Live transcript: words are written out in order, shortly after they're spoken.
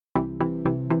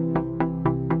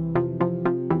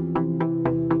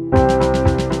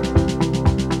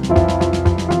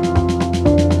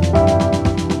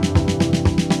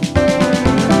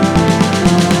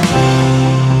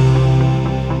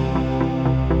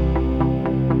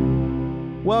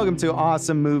Welcome to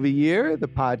Awesome Movie Year, the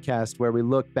podcast where we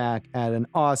look back at an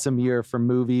awesome year for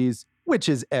movies, which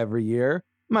is every year.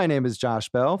 My name is Josh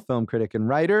Bell, film critic and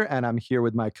writer, and I'm here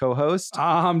with my co-host.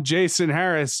 I'm Jason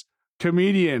Harris,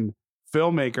 comedian,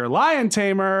 filmmaker, lion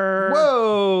tamer.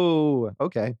 Whoa!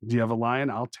 Okay. Do you have a lion?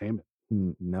 I'll tame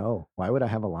it. No. Why would I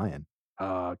have a lion?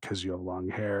 Because you have long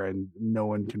hair and no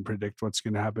one can predict what's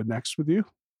going to happen next with you.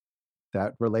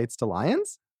 That relates to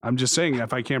lions? I'm just saying,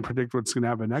 if I can't predict what's going to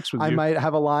happen next with you. I might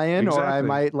have a lion, or I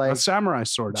might a samurai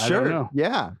sword. Sure. I don't know.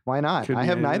 Yeah. Why not? I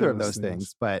have neither of those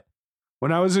things. But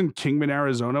when I was in Kingman,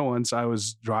 Arizona, once I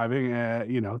was driving,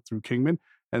 through Kingman,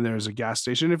 and there's a gas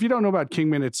station. If you don't know about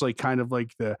Kingman, it's like kind of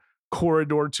like the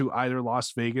corridor to either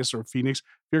Las Vegas or Phoenix.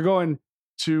 If you're going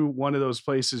to one of those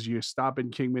places, you stop in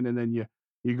Kingman and then you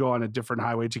go on a different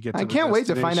highway to get to I can't wait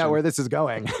to find out where this is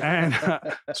going. And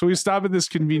so we stop at this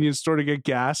convenience store to get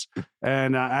gas.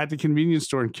 And at the convenience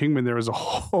store in Kingman, there was a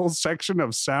whole section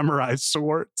of samurai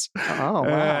swords. Oh, wow.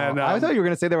 And, I thought you were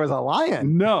going to say there was a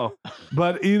lion. No,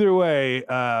 but either way,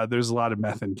 there's a lot of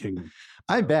meth in Kingman.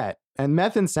 I bet. And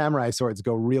meth and samurai swords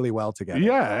go really well together.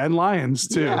 Yeah, and lions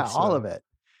too. Yeah, all of it.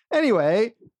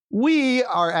 Anyway, we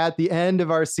are at the end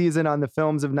of our season on the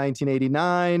films of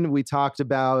 1989. We talked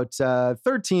about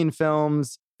 13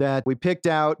 films that we picked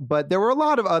out, but there were a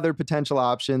lot of other potential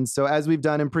options. So as we've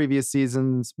done in previous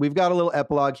seasons, we've got a little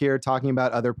epilogue here talking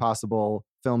about other possible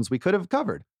films we could have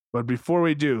covered. But before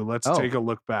we do, let's take a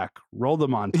look back. Roll the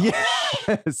montage.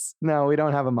 Yes. No, we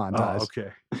don't have a montage. Oh, okay.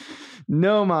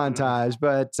 No montage,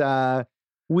 but I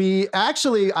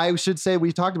should say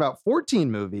we talked about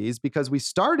 14 movies because we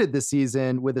started the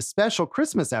season with a special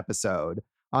Christmas episode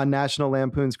on National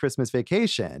Lampoon's Christmas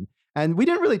Vacation. And we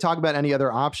didn't really talk about any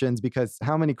other options because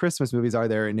how many Christmas movies are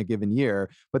there in a given year?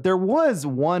 But there was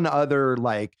one other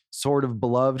sort of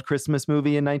beloved Christmas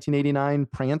movie in 1989,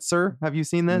 Prancer. Have you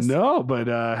seen this? No, but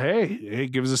hey,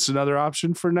 it gives us another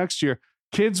option for next year.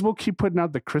 Kids will keep putting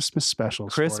out the Christmas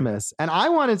specials. Christmas. And I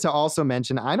wanted to also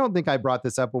mention, I don't think I brought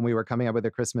this up when we were coming up with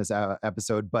a Christmas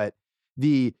episode, but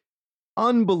the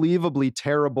unbelievably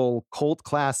terrible cult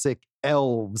classic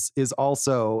Elves is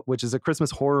also, which is a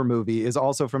Christmas horror movie, is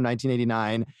also from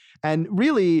 1989. And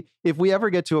really, if we ever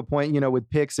get to a point, with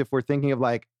picks, if we're thinking of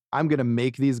I'm going to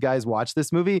make these guys watch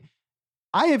this movie,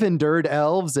 I have endured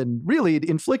Elves and really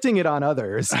inflicting it on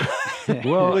others.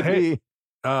 Well, hey.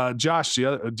 Josh,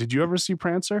 did you ever see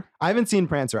Prancer? I haven't seen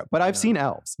Prancer, but I've seen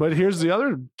Elves. But here's the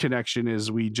other connection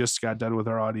is we just got done with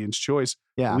our audience choice,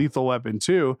 Lethal Weapon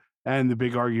 2. And the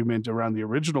big argument around the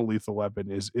original Lethal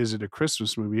Weapon is it a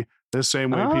Christmas movie? The same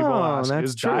way people ask,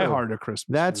 is Die Hard a Christmas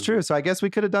movie? That's true. So I guess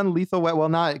we could have done Lethal Weapon. Well,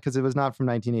 not because it was not from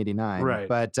 1989. Right.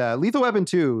 But Lethal Weapon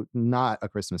 2, not a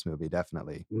Christmas movie,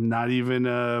 definitely. Not even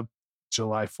a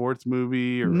July 4th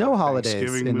movie or no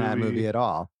holidays in that movie at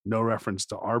all. No reference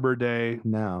to Arbor Day.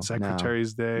 No.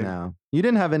 Secretary's Day. No. You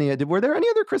didn't have any. Were there any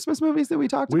other Christmas movies that we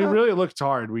talked about? We really looked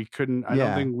hard. We couldn't. I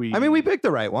don't think we. I mean, we picked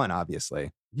the right one,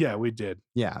 obviously. Yeah, we did.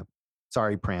 Yeah.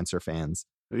 Sorry, Prancer fans.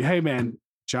 Hey, man.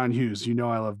 John Hughes. You know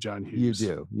I love John Hughes.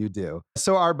 You do.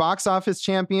 So our box office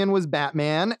champion was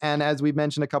Batman. And as we've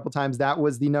mentioned a couple times, that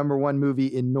was the number one movie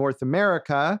in North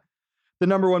America. The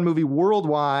number one movie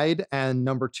worldwide and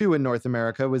number two in North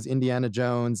America was Indiana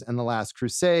Jones and the Last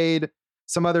Crusade.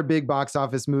 Some other big box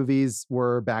office movies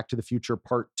were Back to the Future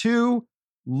Part 2,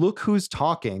 Look Who's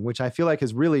Talking, which I feel like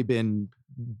has really been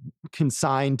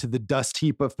consigned to the dust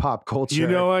heap of pop culture.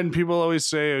 And people always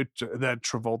say that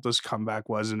Travolta's comeback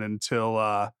wasn't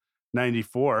until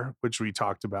 94, which we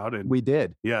talked about. And we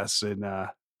did. Yes, in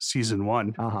season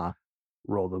 1. Uh-huh.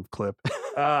 Roll the clip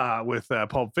with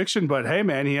Pulp Fiction. But hey,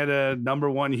 man, he had a number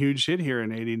one huge hit here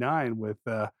in 89 with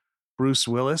Bruce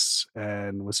Willis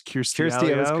and was Kirstie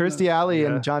Alley. It was Kirstie Alley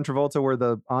and John Travolta were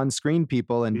the on-screen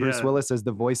people and Bruce Willis as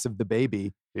the voice of the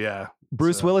baby. Yeah.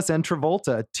 Bruce Willis and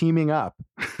Travolta teaming up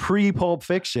pre-Pulp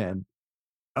Fiction.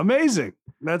 Amazing.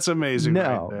 That's amazing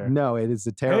right there. No, it is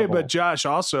a terrible. Hey, but Josh,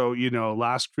 also,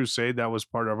 Last Crusade, that was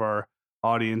part of our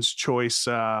audience choice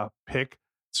pick.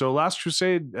 So Last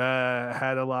Crusade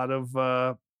had a lot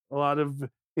of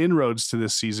inroads to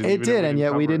this season. It did, and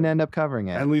yet we didn't end up covering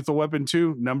it. And Lethal Weapon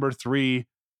 2, number 3,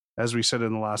 as we said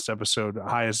in the last episode,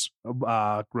 highest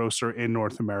grosser in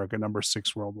North America, number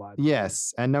 6 worldwide.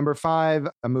 Yes, and number 5,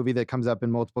 a movie that comes up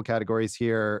in multiple categories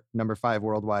here, number 5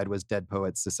 worldwide was Dead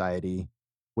Poets Society,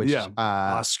 which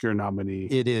Oscar nominee.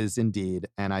 It is indeed,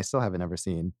 and I still haven't ever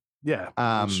seen. Yeah,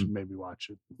 you should maybe watch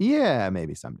it. Yeah,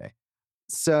 maybe someday.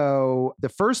 So the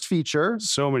first feature.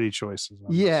 So many choices.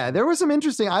 There was some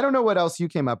interesting. I don't know what else you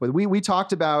came up with. We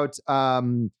talked about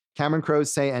Cameron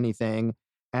Crowe's Say Anything.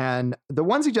 And the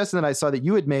one suggestion that I saw that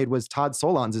you had made was Todd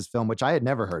Solondz' film, which I had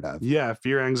never heard of. Yeah,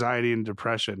 Fear, Anxiety, and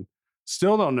Depression.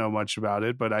 Still don't know much about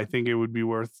it, but I think it would be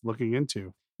worth looking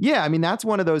into. Yeah, I mean, that's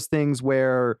one of those things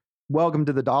where Welcome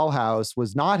to the Dollhouse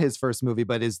was not his first movie,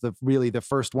 but is really the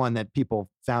first one that people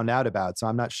found out about. So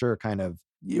I'm not sure kind of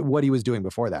what he was doing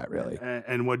before that, really.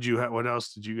 And what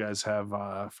else did you guys have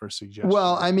for suggestions?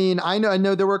 Well, I mean, I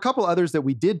know there were a couple others that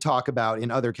we did talk about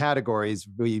in other categories.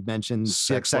 We mentioned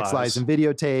Sex Lies, and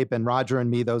Videotape, and Roger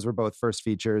and Me. Those were both first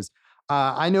features.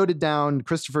 I noted down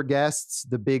Christopher Guest's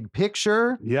The Big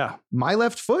Picture. Yeah. My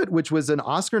Left Foot, which was an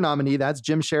Oscar nominee. That's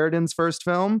Jim Sheridan's first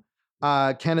film.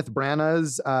 Kenneth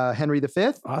Branagh's Henry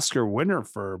V. Oscar winner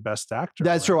for Best Actor.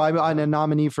 That's true. I'm a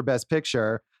nominee for Best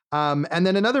Picture. And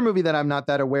then another movie that I'm not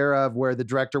that aware of where the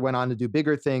director went on to do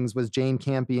bigger things was Jane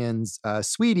Campion's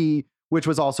Sweetie, which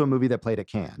was also a movie that played at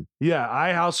Cannes. Yeah,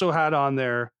 I also had on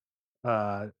there,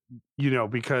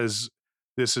 because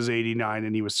this is 89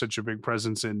 and he was such a big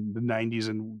presence in the 90s.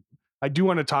 And I do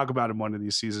want to talk about him one of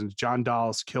these seasons. John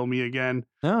Dahl's Kill Me Again.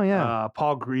 Oh, yeah.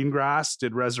 Paul Greengrass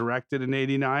did Resurrected in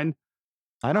 89.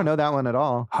 I don't know that one at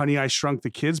all. Honey, I Shrunk the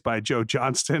Kids by Joe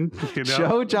Johnston.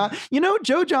 Joe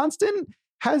Johnston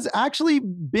has actually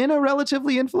been a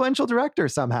relatively influential director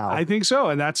somehow. I think so.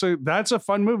 And that's a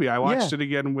fun movie. I watched it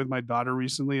again with my daughter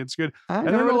recently. It's good. And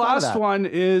then the last one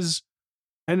is,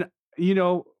 and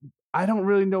I don't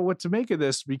really know what to make of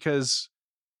this because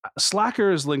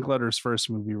Slacker is Linklater's first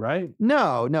movie, right?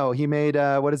 No. He made,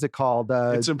 what is it called?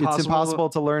 It's Impossible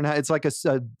to Learn How. It's like a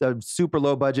super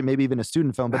low budget, maybe even a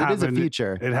student film, but it is a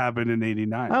feature. It happened in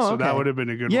 89. Oh, so that would have been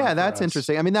a good one. Yeah, that's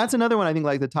interesting. I mean, that's another one, I think,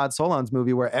 like the Todd Solondz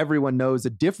movie where everyone knows a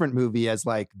different movie as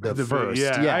like the first.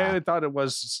 Yeah, I thought it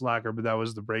was Slacker, but that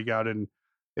was the breakout. And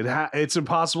it's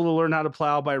Impossible to Learn How to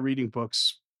Plow by Reading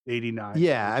Books. 89.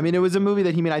 Yeah, I mean, it was a movie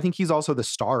that he made. I think he's also the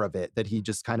star of it that he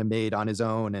just kind of made on his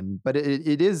own. But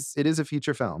it is a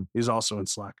feature film. He's also in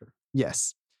Slacker.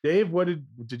 Yes. Dave, what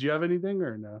did you have anything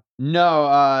or no? No,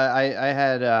 I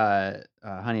had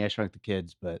Honey, I Shrunk the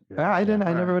Kids, but I didn't.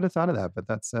 I never would have thought of that. But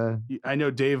that's. I know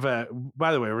Dave.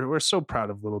 By the way, we're so proud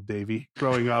of little Davey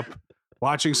growing up,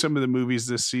 watching some of the movies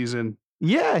this season.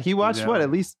 Yeah, he watched what,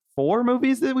 at least 4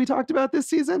 movies that we talked about this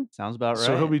season. Sounds about right.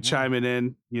 So he'll be chiming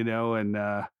in,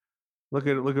 and look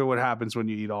at what happens when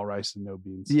you eat all rice and no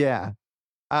beans. Yeah.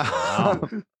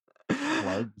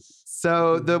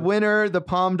 So the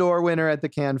Palme d'Or winner at the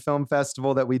Cannes Film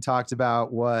Festival that we talked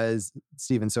about was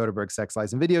Steven Soderbergh's Sex,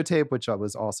 Lies, and Videotape, which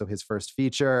was also his first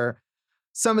feature.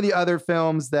 Some of the other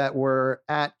films that were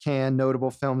at Cannes,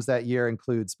 notable films that year,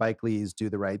 include Spike Lee's Do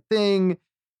the Right Thing,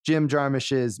 Jim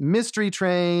Jarmusch's Mystery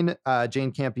Train,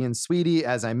 Jane Campion's Sweetie,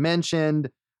 as I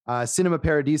mentioned, Cinema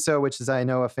Paradiso, which is, I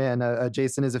know,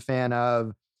 Jason is a fan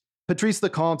of, Patrice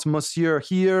Leconte, Monsieur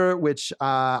Here, which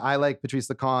I like Patrice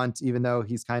Leconte, even though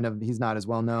he's not as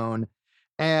well known,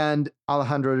 and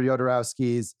Alejandro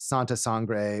Jodorowsky's Santa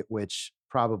Sangre, which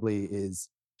probably is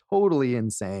totally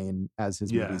insane, as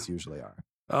his movies usually are.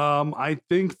 I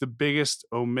think the biggest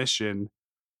omission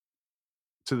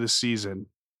to the season,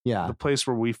 the place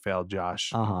where we failed,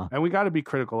 Josh, and we got to be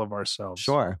critical of ourselves.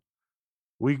 Sure.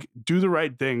 We Do the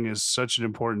Right Thing is such an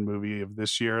important movie of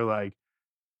this year,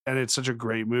 and it's such a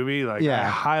great movie. I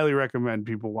highly recommend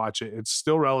people watch it. It's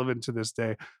still relevant to this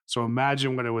day. So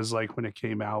imagine what it was like when it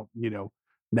came out,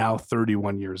 now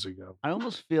 31 years ago. I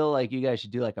almost feel like you guys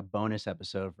should do like a bonus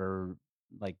episode for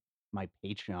like my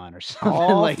Patreon or something.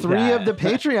 All like 3 of the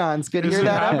Patreons could hear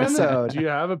that episode. Do you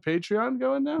have a Patreon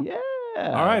going now? Yeah.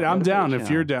 All right, I'm down if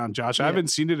you're down, Josh. I haven't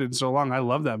seen it in so long. I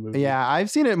love that movie. Yeah, I've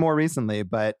seen it more recently,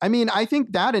 but I mean, I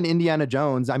think that and Indiana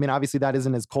Jones, I mean, obviously that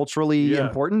isn't as culturally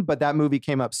important, but that movie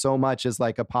came up so much as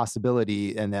like a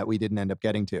possibility and that we didn't end up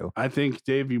getting to. I think,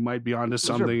 Dave, you might be onto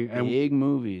something. Big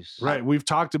movies. Right. We've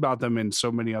talked about them in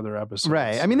so many other episodes.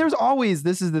 Right. I mean,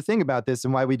 this is the thing about this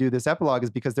and why we do this epilogue is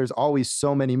because there's always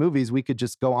so many movies. We could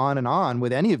just go on and on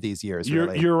with any of these years. You're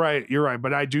right. You're right.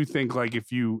 But I do think like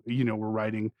if you were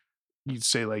writing, you'd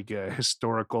say like a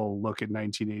historical look at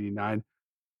 1989.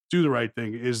 Do the Right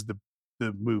Thing is the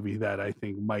movie that I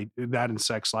think that and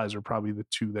Sex Lies are probably the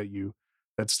 2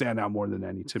 that stand out more than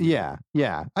any to me.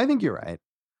 Yeah. I think you're right.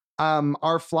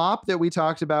 Our flop that we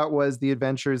talked about was The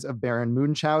Adventures of Baron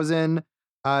Munchausen.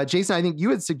 Jason, I think you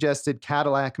had suggested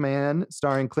Cadillac Man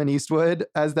starring Clint Eastwood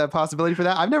as the possibility for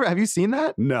that. Have you seen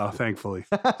that? No, thankfully.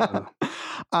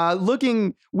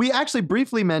 We actually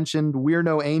briefly mentioned We're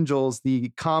No Angels, the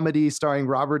comedy starring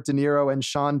Robert De Niro and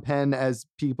Sean Penn as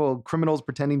criminals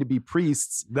pretending to be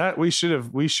priests. That we should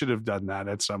have done that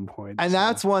at some point. And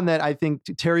that's one that I think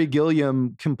Terry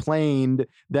Gilliam complained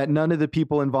that none of the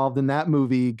people involved in that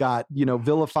movie got,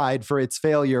 vilified for its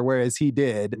failure, whereas he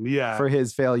did for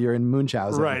his failure in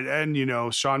Munchausen. Right.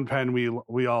 And, Sean Penn,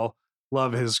 we all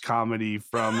love his comedy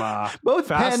from both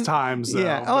Fast Times.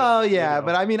 Though, yeah.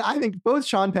 But I mean, I think both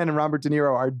Sean Penn and Robert De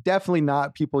Niro are definitely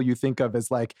not people you think of as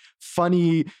like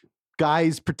funny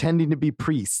guys pretending to be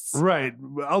priests. Right.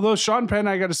 Although Sean Penn,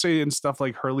 I got to say, in stuff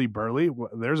like Hurly Burly,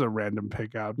 there's a random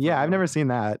pick out. Yeah, I've never seen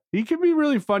that. He can be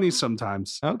really funny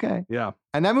sometimes. Okay. Yeah.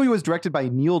 And that movie was directed by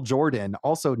Neil Jordan,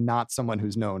 also not someone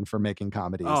who's known for making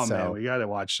comedies. Oh, man, we got to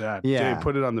watch that. Yeah. Dave,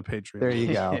 put it on the Patreon. There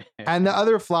you go. And the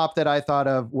other flop that I thought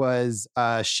of was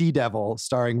She-Devil,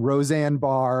 starring Roseanne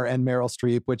Barr and Meryl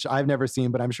Streep, which I've never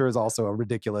seen, but I'm sure is also a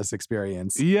ridiculous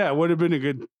experience. Yeah, it would have been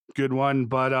a good one,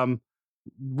 but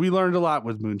we learned a lot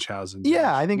with Munchausen.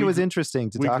 Yeah, I think it was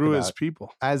interesting to talk about. We grew as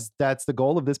people. As that's the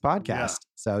goal of this podcast. Yeah.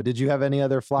 So did you have any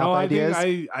other flop ideas?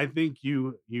 I think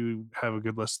you have a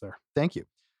good list there. Thank you.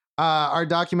 Our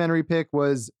documentary pick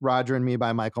was Roger and Me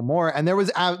by Michael Moore. And there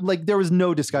was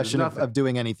no discussion of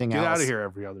doing anything else. Get out of here,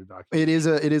 every other documentary.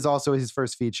 It is also his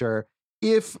first feature.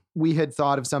 If we had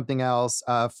thought of something else,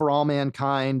 For All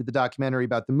Mankind, the documentary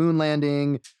about the moon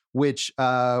landing, which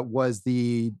was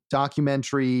the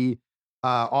documentary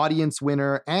audience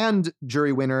winner and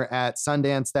jury winner at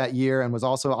Sundance that year and was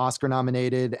also Oscar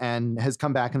nominated and has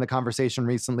come back in the conversation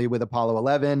recently with Apollo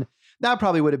 11. That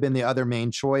probably would have been the other main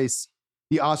choice.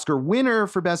 The Oscar winner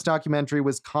for Best Documentary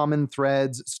was Common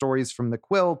Threads, Stories from the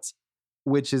Quilt,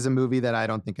 which is a movie that I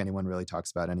don't think anyone really talks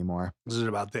about anymore. Is it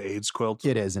about the AIDS quilt?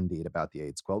 It is indeed about the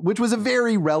AIDS quilt, which was a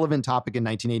very relevant topic in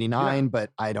 1989, but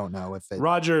I don't know if it...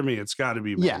 Roger and Me, it's got to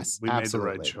be. Yes, we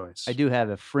absolutely. made the right choice. I do have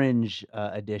a fringe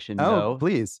edition, though. though.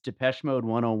 Please. Depeche Mode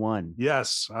 101.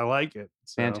 Yes, I like it.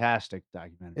 So. Fantastic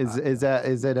documentary. Is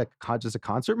it just a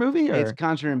concert movie? Or? It's a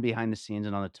concert and behind the scenes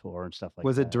and on the tour and stuff like that.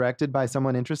 Was it directed by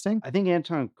someone interesting? I think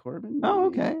Anton Corbin. Oh,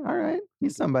 okay. All right.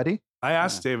 He's somebody. I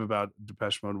asked Dave about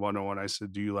Depeche Mode 101. I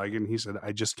said, do you like it? And he said,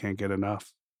 I just can't get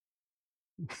enough.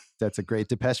 That's a great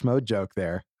Depeche Mode joke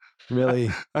there.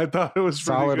 Really I thought it was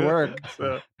solid good. work.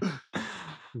 So.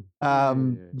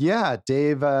 Yeah,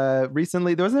 Dave,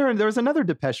 recently there was another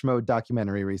Depeche Mode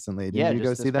documentary recently. Did you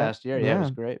go see that? Past year. Yeah, it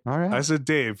was great. All right. I said,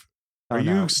 Dave, are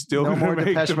you still going to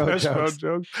make Depeche Mode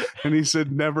jokes? And he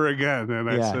said, never again. And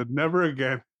I said, never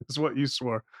again is what you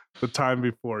swore the time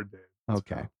before, Dave.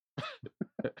 Okay.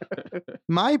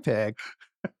 My pick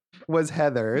was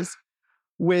Heathers,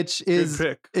 which is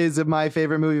my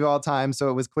favorite movie of all time. So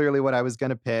it was clearly what I was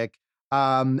going to pick.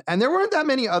 And there weren't that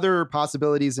many other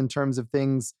possibilities in terms of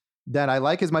things that I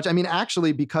like as much. I mean,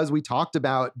 actually, because we talked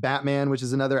about Batman, which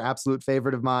is another absolute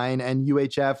favorite of mine, and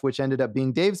UHF, which ended up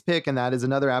being Dave's pick, and that is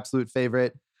another absolute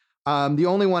favorite. The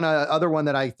only other one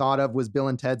that I thought of was Bill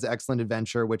and Ted's Excellent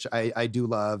Adventure, which I do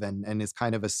love and is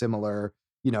kind of a similar,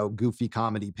 goofy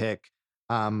comedy pick.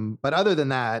 But other than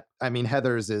that, I mean,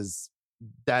 Heathers is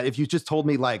that if you just told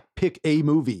me like pick a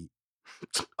movie,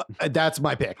 that's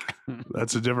my pick.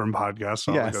 That's a different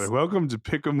podcast. Yes. Welcome to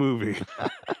Pick a Movie.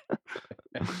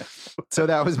 So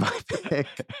that was my pick.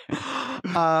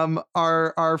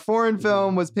 Our foreign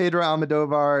film was Pedro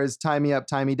Almodovar's Tie Me Up,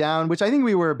 Tie Me Down, which I think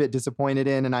we were a bit disappointed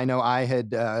in. And I know I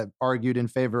had argued in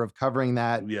favor of covering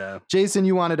that. Yeah. Jason,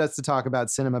 you wanted us to talk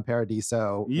about Cinema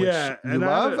Paradiso, which you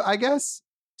love, I guess.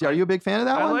 Are you a big fan of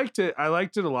that one? I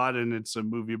liked it a lot, and it's a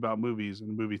movie about movies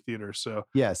and movie theater. So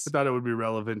yes, I thought it would be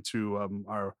relevant to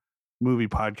our movie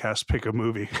podcast, Pick a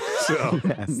Movie. So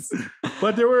yes.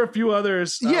 But there were a few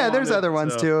others. Yeah, there's other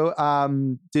ones too.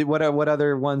 What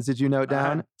other ones did you note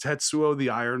down? Tetsuo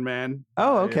the Iron Man.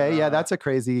 Oh, okay. Yeah, that's a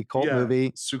crazy cult movie.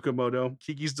 Tsukamoto.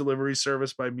 Kiki's Delivery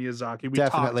Service by Miyazaki.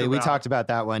 We talked about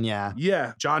that one, yeah.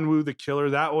 Yeah. John Woo the Killer.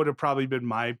 That would have probably been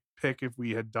my pick if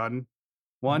we had done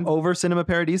one. Over Cinema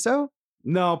Paradiso?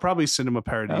 No, probably Cinema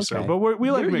Paradiso. Okay. But we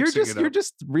like mixing it up. You're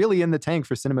just really in the tank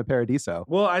for Cinema Paradiso.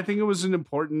 Well, I think it was an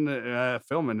important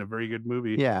film and a very good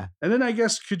movie. Yeah. And then I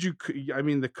guess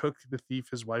the cook, the thief,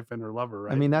 his wife, and her lover,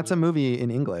 right? I mean, that's a movie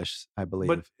in English, I believe.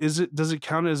 But does it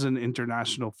count as an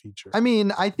international feature? I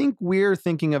mean, I think we're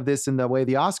thinking of this in the way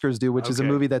the Oscars do, which is a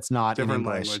movie that's not different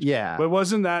in English. Language. Yeah. But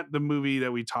wasn't that the movie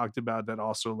that we talked about that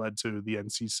also led to the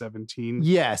NC-17?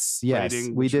 Yes.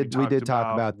 Rating, We did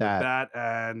talk about that. That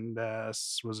and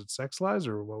was it Sex Lies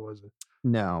or what was it?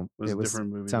 No, Was it a was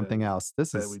different movie something else.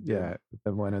 This that is we did.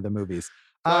 one of the movies.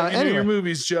 You know your Anyway,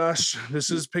 movies, Josh.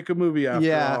 This is pick a movie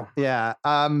after all. yeah.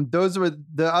 Those were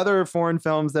the other foreign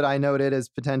films that I noted as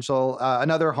potential.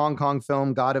 Another Hong Kong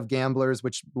film, God of Gamblers,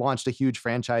 which launched a huge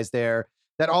franchise there.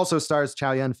 That also stars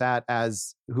Chow Yun-fat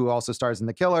who also stars in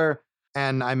The Killer.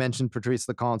 And I mentioned Patrice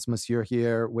Lecomte's Monsieur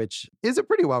here, which is a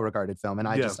pretty well-regarded film, and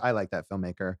I like that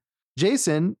filmmaker.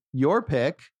 Jason, your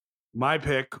pick. My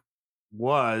pick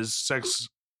was Sex,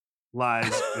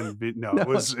 Lies, and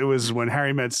it was When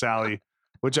Harry Met Sally,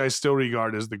 which I still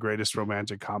regard as the greatest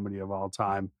romantic comedy of all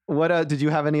time. What did you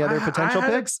have any other potential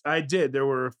picks? I did. There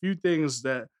were a few things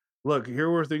that here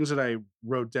were things that I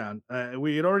wrote down.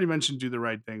 We had already mentioned Do the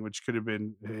Right Thing, which could have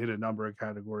been hit a number of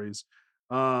categories.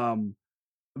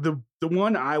 The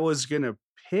one I was gonna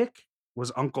pick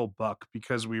was Uncle Buck,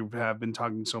 because we have been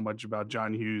talking so much about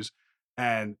John Hughes,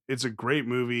 and it's a great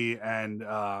movie. And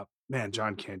man,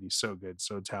 John Candy's so good,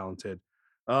 so talented.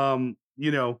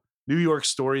 New York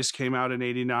Stories came out in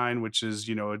 '89, which is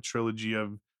a trilogy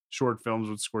of short films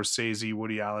with Scorsese,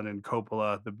 Woody Allen, and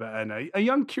Coppola. And a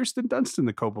young Kirsten Dunst in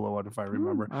the Coppola one, if I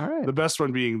remember. All right. The best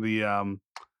one being the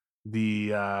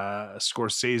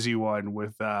Scorsese one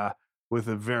with a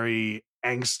very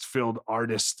angst-filled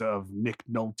artist of Nick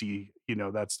Nolte.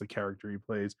 That's the character he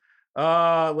plays.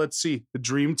 Let's see. The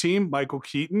Dream Team, Michael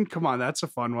Keaton. Come on, that's a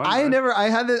fun one.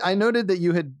 I noted that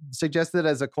you had suggested it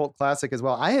as a cult classic as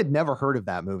well. I had never heard of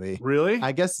that movie. Really?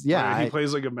 I guess, yeah. He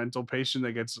plays like a mental patient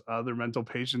that gets other mental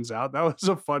patients out. That was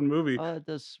a fun movie.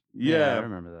 Yeah, I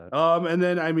remember that. And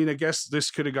then I guess this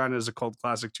could have gone as a cult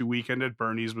classic too. Weekend at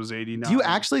Bernie's was '89. Do you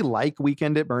actually like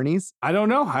Weekend at Bernie's? I don't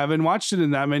know. I haven't watched it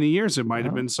in that many years. It might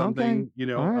have been something,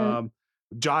 okay. All right.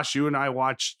 Josh, you and I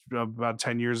watched about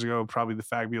 10 years ago, probably the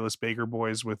Fabulous Baker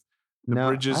Boys with the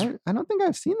Bridges. I don't think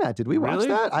I've seen that. Did we watch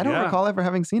that? I don't recall ever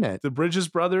having seen it. The Bridges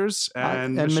brothers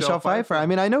and Michelle Pfeiffer. I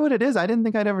know what it is. I didn't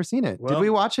think I'd ever seen it. Well, did we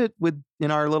watch it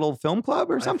in our little film club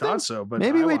or something? I thought so, but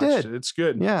maybe we did. It's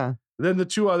good. Yeah. Then the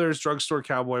two others, Drugstore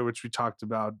Cowboy, which we talked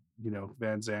about,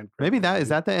 Van Zandt. Maybe is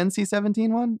that the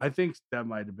NC-17 one? I think that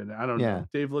might have been it. I don't know.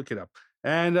 Dave, look it up.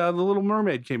 And The Little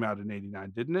Mermaid came out in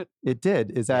 '89, didn't it? It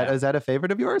did. Is that a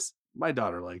favorite of yours? My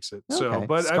daughter likes it. Okay. So,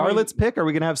 but Scarlett's pick. Are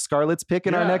we gonna have Scarlett's pick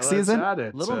in our next season?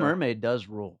 Little Mermaid does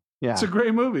rule. Yeah, it's a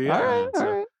great movie. Yeah. All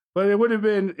right. But it would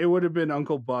have been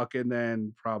Uncle Buck, and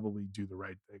then probably Do the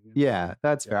Right Thing. Yeah,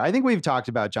 that's fair. I think we've talked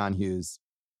about John Hughes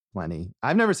plenty.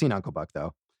 I've never seen Uncle Buck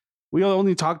though. We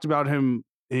only talked about him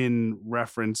in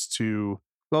reference to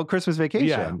Christmas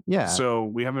Vacation. Yeah. So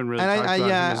we haven't really. And talked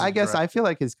about him I guess I feel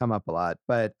like he's come up a lot,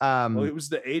 but it was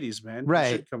the '80s, man. Right.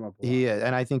 He should come up a lot.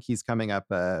 And I think he's coming up.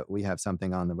 We have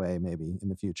something on the way, maybe in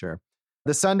the future.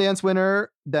 The Sundance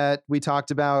winner that we talked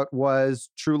about was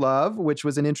True Love, which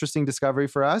was an interesting discovery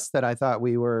for us. That I thought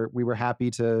we were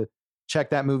happy to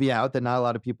check that movie out. That not a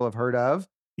lot of people have heard of.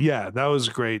 Yeah, that was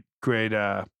great.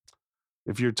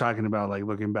 If you're talking about like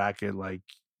looking back at like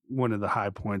one of the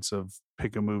high points of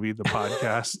Pick a Movie, the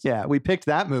podcast. Yeah, we picked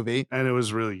that movie. And it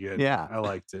was really good. Yeah. I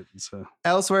liked it. So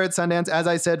elsewhere at Sundance, as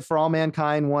I said, For All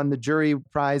Mankind won the jury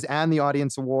prize and the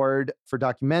audience award for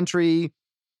documentary.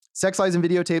 Sex, Lies, and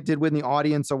Videotape did win the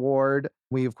audience award.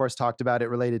 We, of course, talked about it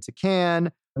related to Cannes.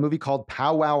 A movie called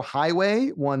Pow Wow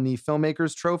Highway won the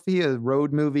Filmmakers Trophy, a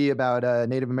road movie about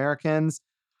Native Americans.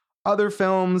 Other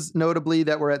films, notably,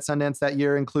 that were at Sundance that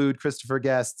year include Christopher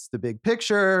Guest's The Big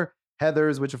Picture,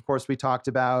 Heathers, which of course we talked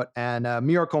about, and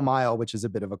Miracle Mile, which is a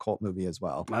bit of a cult movie as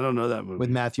well. I don't know that movie. With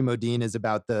Matthew Modine, is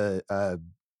about an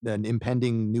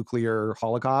impending nuclear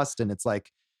holocaust, and it's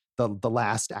like the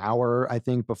last hour, I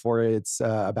think, before it's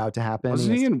about to happen.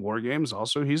 Wasn't he in War Games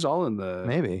also? He's all in the...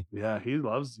 Maybe. Yeah, he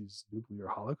loves these nuclear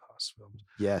holocaust films.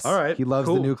 Yes. All right. He loves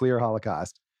the nuclear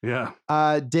holocaust. Yeah.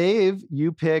 Dave,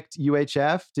 you picked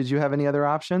UHF. Did you have any other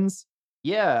options?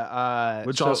 Yeah.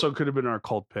 Which also could have been our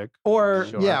cult pick. Or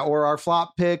our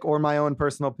flop pick, or my own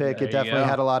personal pick. It definitely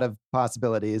had a lot of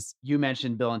possibilities. You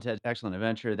mentioned Bill and Ted's Excellent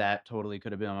Adventure. That totally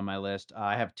could have been on my list.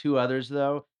 I have two others,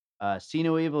 though. See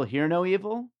No Evil, Hear No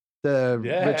Evil. The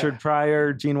Richard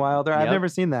Pryor, Gene Wilder. I've never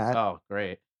seen that. Oh,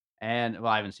 great. And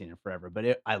I haven't seen it forever,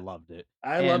 but I loved it.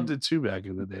 I loved it too back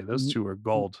in the day. Those two were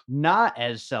gold. Not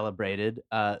as celebrated.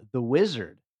 The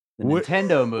Wizard, the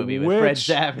Nintendo movie with Fred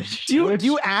Savage. Do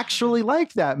you actually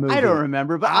like that movie? I don't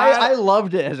remember, but I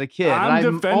loved it as a kid. I'm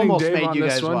and I almost Dave made you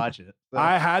guys watch it. So.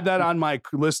 I had that on my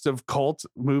list of cult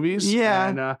movies. Yeah.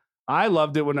 And I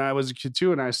loved it when I was a kid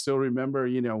too. And I still remember,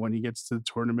 when he gets to the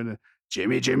tournament,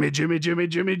 Jimmy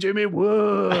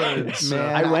Woods.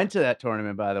 Man, I went to that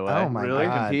tournament, by the way. Oh my God.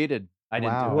 I competed. I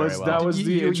didn't Wow. do Was very that well. was the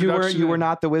you were introduction?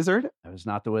 not the wizard? I was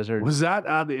not the wizard. Was that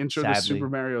the intro to Sadly. Super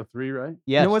Mario 3, right?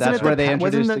 Yes, wasn't that's it where they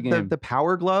wasn't introduced the game. the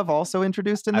Power Glove also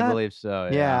introduced in that? I believe so.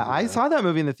 Yeah, I saw that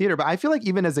movie in the theater, but I feel like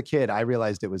even as a kid, I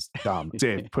realized it was dumb.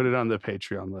 Dave, put it on the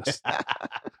Patreon list.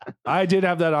 I did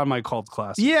have that on my cult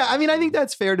class. Yeah, I mean, I think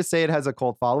that's fair to say it has a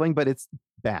cult following, but it's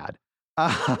bad.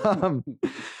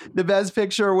 The Best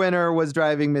Picture winner was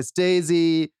Driving Miss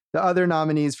Daisy. The other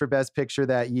nominees for Best Picture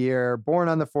that year, Born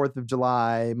on the 4th of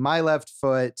July, My Left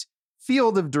Foot,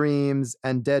 Field of Dreams,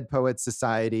 and Dead Poets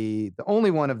Society. The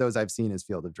only one of those I've seen is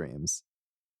Field of Dreams.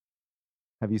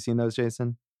 Have you seen those,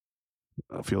 Jason?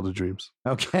 Field of Dreams.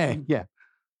 Okay, yeah.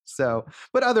 So,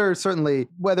 but other certainly,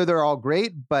 whether they're all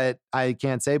great, but I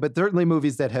can't say, but certainly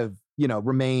movies that have,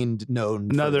 remained known.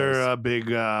 for Another those.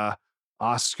 big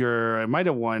Oscar. It might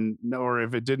have won, or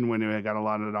if it didn't win, it got a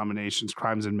lot of nominations.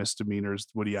 Crimes and Misdemeanors.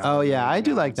 Woody Allen. Oh yeah, I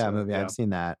do like that So, movie. yeah. I've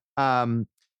seen that.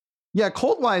 Yeah,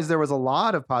 cult-wise, there was a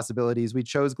lot of possibilities. We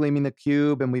chose Gleaming the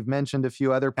Cube, and we've mentioned a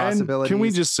few other And possibilities. can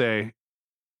we just say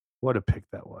what a pick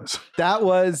that was? That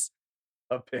was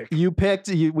A pick. you picked.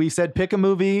 We said pick a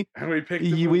movie. And we picked.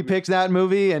 We picked that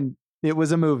movie, and it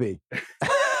was a movie.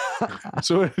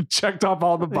 So it checked off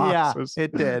all the boxes. Yeah,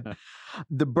 it did.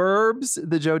 The Burbs,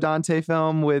 the Joe Dante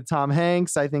film with Tom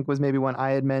Hanks, I think was maybe one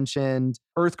I had mentioned.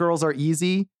 Earth Girls Are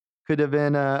Easy could have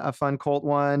been a fun cult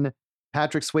one.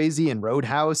 Patrick Swayze in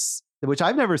Roadhouse, which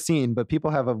I've never seen, but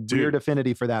people have a weird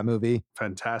affinity for that movie.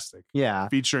 Fantastic. Yeah.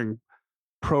 Featuring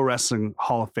Pro Wrestling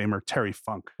Hall of Famer Terry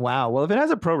Funk. Wow. Well, if it has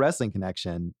a pro wrestling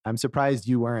connection, I'm surprised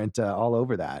you weren't all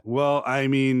over that. Well, I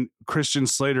mean, Christian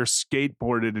Slater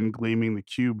skateboarded in Gleaming the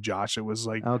Cube, Josh. It was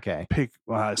like Okay. pick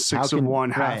six How of can- one,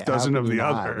 half right, how dozen can of you the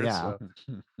not? other. Yeah.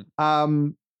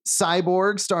 So.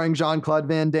 Cyborg, starring Jean-Claude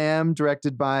Van Damme,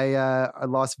 directed by a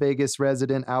Las Vegas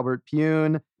resident, Albert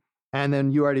Pune. And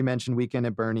then you already mentioned Weekend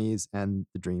at Bernie's and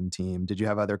The Dream Team. Did you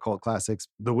have other cult classics?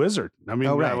 The Wizard. I mean,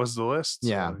 Oh, that right. was the list. So,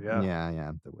 Yeah.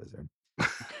 yeah. The Wizard.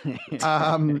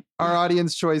 Our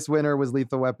audience choice winner was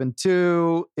Lethal Weapon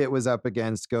 2. It was up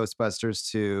against Ghostbusters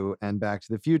 2 and Back to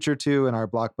the Future 2 in our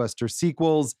blockbuster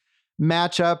sequels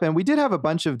matchup. And we did have a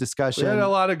bunch of We discussion. had a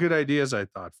lot of good ideas, I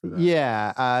thought, for that.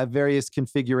 Yeah, various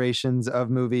configurations of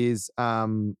movies,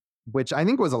 which I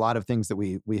think was a lot of things that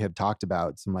we have talked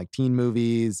about. Some like teen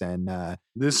movies and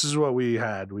This is what we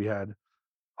had. We had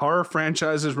horror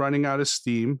franchises running out of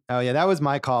steam. oh yeah, that was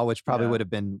my call, which probably Yeah. would have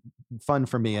been fun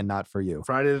for me and not for you.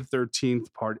 Friday the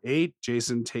 13th, Part 8,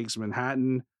 Jason Takes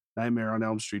Manhattan, Nightmare on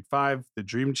Elm Street 5, The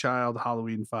Dream Child,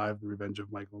 Halloween 5, The Revenge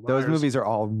of Michael Myers. Those movies are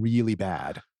all really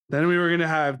bad. Then we were going to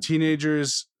have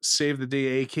Teenagers Save the Day,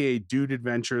 aka Dude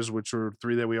Adventures, which were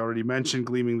 3 that we already mentioned: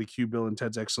 Gleaming the Cube, Bill and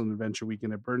Ted's Excellent Adventure,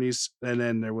 Weekend at Bernie's. And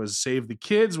then there was Save the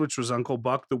Kids, which was Uncle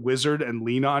Buck, The Wizard, and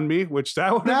Lean on Me, which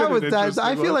that would have been an interesting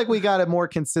I feel one. like we got a more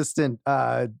consistent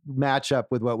matchup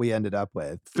with what we ended up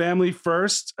with. Family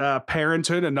First,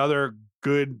 Parenthood, another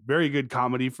good, very good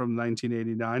comedy from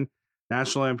 1989.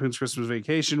 National Lampoon's Christmas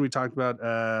Vacation. We talked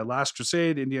about Last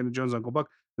Crusade, Indiana Jones, Uncle Buck.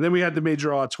 And then we had the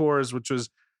major auteurs, which was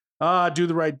Do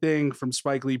the Right Thing from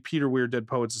Spike Lee, Peter Weir, Dead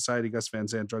Poets Society, Gus Van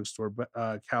Sant, Drugstore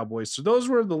Cowboys. So those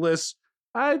were the lists.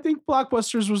 I think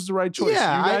Blockbusters was the right choice.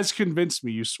 Yeah, You guys convinced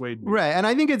me. You swayed me. Right. And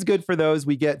I think it's good for those.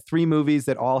 We get 3 movies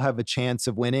that all have a chance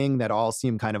of winning, that all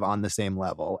seem kind of on the same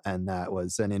level. And that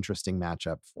was an interesting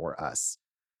matchup for us.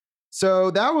 So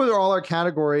that were all our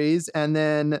categories. And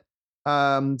then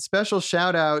special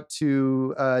shout out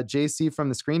to JC from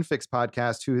the Screen Fix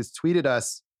podcast, who has tweeted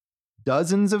us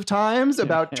dozens of times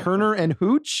about Turner and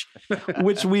Hooch,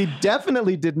 which we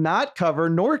definitely did not cover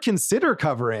nor consider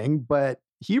covering, but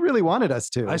he really wanted us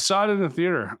to. I saw it in the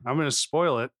theater. I'm going to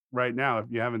spoil it right now if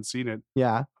you haven't seen it.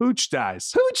 Yeah. Hooch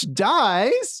dies. Hooch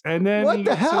dies? And then What he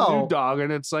the gets a hell? new dog,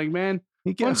 and it's like, man,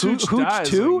 He once Hooch Hooch dies,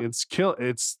 too? like,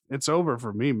 it's over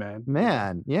for me, man.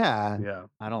 Man, yeah. Yeah.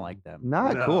 I don't like them.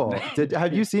 Not No. cool.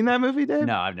 Have you seen that movie, Dave?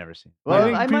 No, I've never seen. I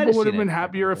think might people would have seen been it back in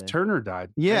happier the if day. Turner died.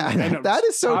 Yeah, And that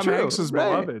is so Tom true. Hanks is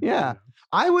Right, beloved. yeah.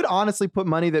 I would honestly put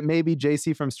money that maybe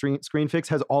JC from Screen Fix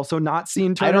has also not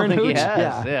seen Turner I don't and think he Hooch.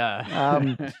 has.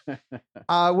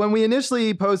 Yeah. When we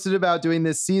initially posted about doing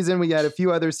this season, we had a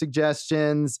few other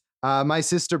suggestions. My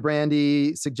sister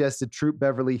Brandy suggested Troop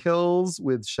Beverly Hills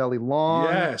with Shelley Long.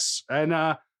 Yes. And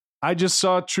I just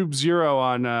saw Troop Zero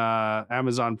on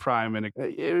Amazon Prime, and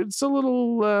it's a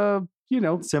little,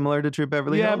 Similar to Troop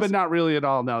Beverly Hills? yeah, but not really at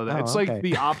all. No, it's okay. like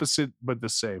the opposite, but the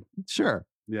same. Sure.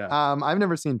 Yeah. I've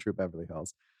never seen Troop Beverly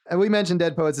Hills. And we mentioned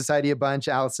Dead Poet Society a bunch.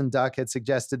 Allison Duck had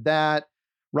suggested that.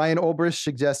 Ryan Olbrich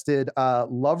suggested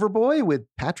Loverboy with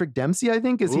Patrick Dempsey, I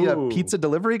think. Is he a Ooh. pizza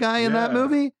delivery guy in that Yeah.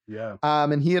 movie? Yeah.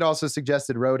 And he had also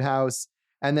suggested Roadhouse.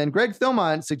 And then Greg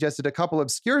Thilmont suggested a couple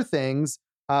obscure things,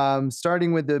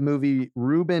 starting with the movie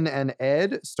Reuben and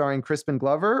Ed, starring Crispin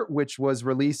Glover, which was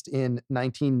released in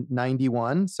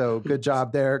 1991. So good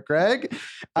job there, Greg.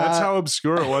 That's how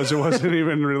obscure it was. It wasn't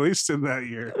even released in that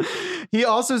year. He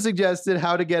also suggested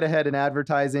How to Get Ahead in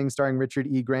Advertising, starring Richard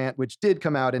E. Grant, which did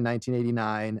come out in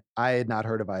 1989. I had not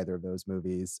heard of either of those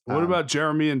movies. What about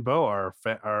Jeremy and Bo? Our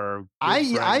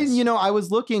I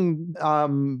was looking.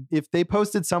 If they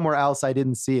posted somewhere else, I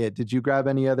didn't see it. Did you grab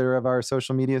any other of our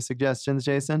social media suggestions,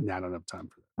 Jason? Yeah, I don't have time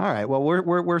for that. All right. Well,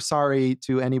 we're sorry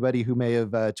to anybody who may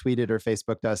have tweeted or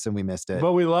Facebooked us and we missed it.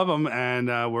 But we love them, and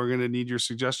we're going to need your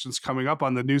suggestions coming up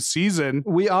on the new season.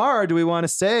 We are. Do we want to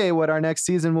say what our next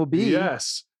season will be?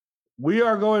 Yes. We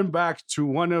are going back to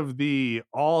one of the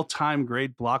all-time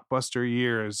great blockbuster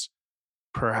years,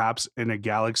 perhaps in a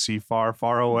galaxy far,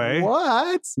 far away.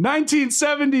 What?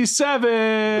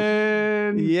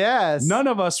 1977. Yes. None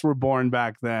of us were born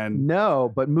back then.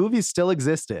 No, but movies still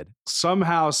existed.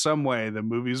 Somehow, some way, the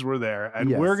movies were there. And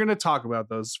Yes. we're going to talk about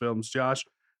those films, Josh.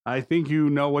 I think you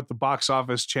know what the box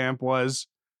office champ was.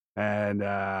 And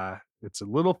it's a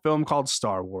little film called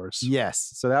Star Wars.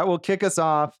 Yes. So that will kick us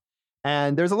off.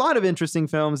 And there's a lot of interesting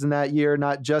films in that year,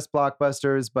 not just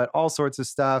blockbusters, but all sorts of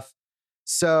stuff.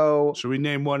 So Should we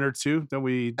name one or two that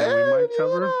we might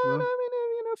cover? No?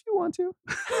 If you want to.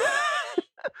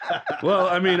 Well,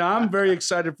 I mean, I'm very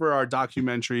excited for our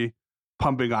documentary,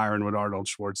 Pumping Iron with Arnold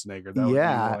Schwarzenegger. That would be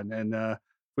one. And if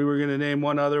we were going to name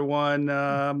one other one.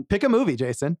 Pick a movie,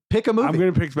 Jason. Pick a movie. I'm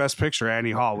going to pick Best Picture, Annie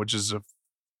Hall, which is a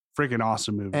freaking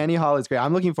awesome movie. Annie Hall is great.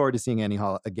 I'm looking forward to seeing Annie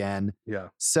Hall again. Yeah.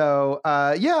 So,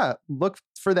 look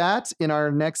for that in our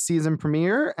next season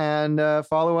premiere and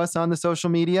follow us on the social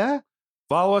media.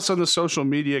 Follow us on the social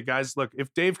media, guys. Look,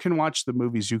 if Dave can watch the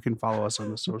movies, you can follow us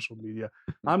on the social media.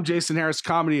 I'm Jason Harris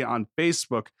Comedy on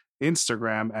Facebook,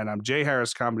 Instagram, and I'm Jay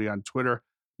Harris Comedy on Twitter.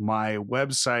 My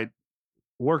website,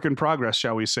 work in progress,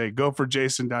 shall we say,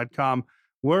 goforjason.com.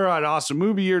 We're at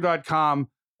awesomemovieyear.com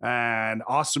and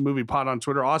Awesome Movie Pod on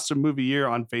Twitter, Awesome Movie Year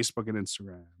on Facebook and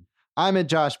Instagram. I'm at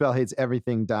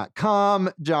joshbellhateseverything.com,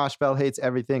 Josh Bell Hates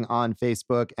Everything on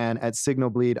Facebook, and at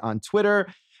Signal Bleed on Twitter.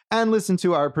 And listen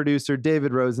to our producer,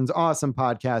 David Rosen's awesome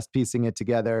podcast, Piecing It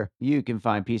Together. You can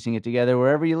find Piecing It Together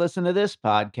wherever you listen to this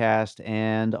podcast,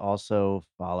 and also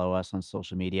follow us on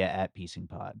social media at Piecing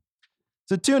Pod.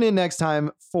 So tune in next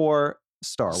time for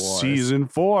Star Wars. Season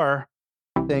 4.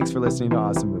 Thanks for listening to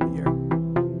Awesome Movie Year.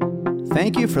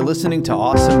 Thank you for listening to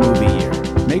Awesome Movie Year.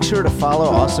 Make sure to follow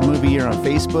Awesome Movie Year on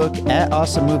Facebook, at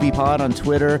Awesome Movie Pod on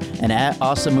Twitter, and at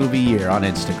Awesome Movie Year on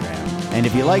Instagram. And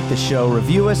if you like the show,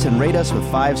 review us and rate us with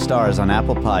 5 stars on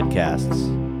Apple Podcasts.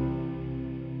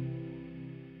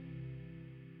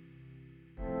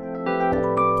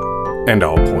 And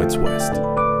all points west.